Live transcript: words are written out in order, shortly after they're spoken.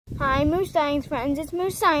Hi, Moose Science friends. It's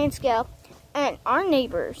Moose Science Gal, and our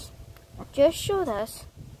neighbors just showed us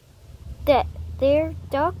that their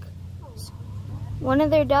duck, one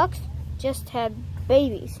of their ducks, just had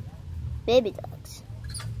baby ducks.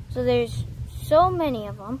 So there's so many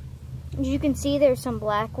of them. As you can see, there's some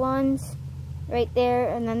black ones right there,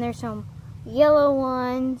 and then there's some yellow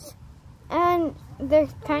ones, and they're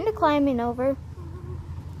kind of climbing over.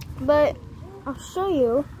 But I'll show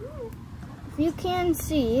you. If you can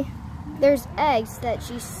see, there's eggs that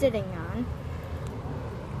she's sitting on.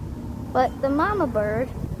 But the mama bird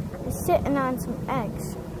is sitting on some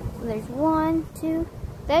eggs. So there's 1, 2.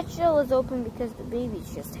 That shell is open because the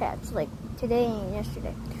babies just hatched, like today and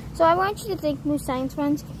yesterday. So I want you to think, Moose Science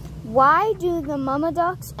friends, why do the mama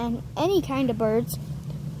ducks and any kind of birds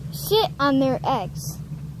sit on their eggs?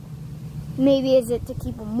 Maybe is it to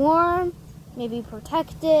keep them warm? Maybe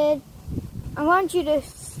protected? I want you to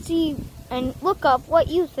see and look up what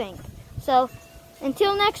you think. So,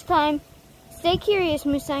 until next time, stay curious,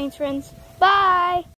 Moose Science friends. Bye!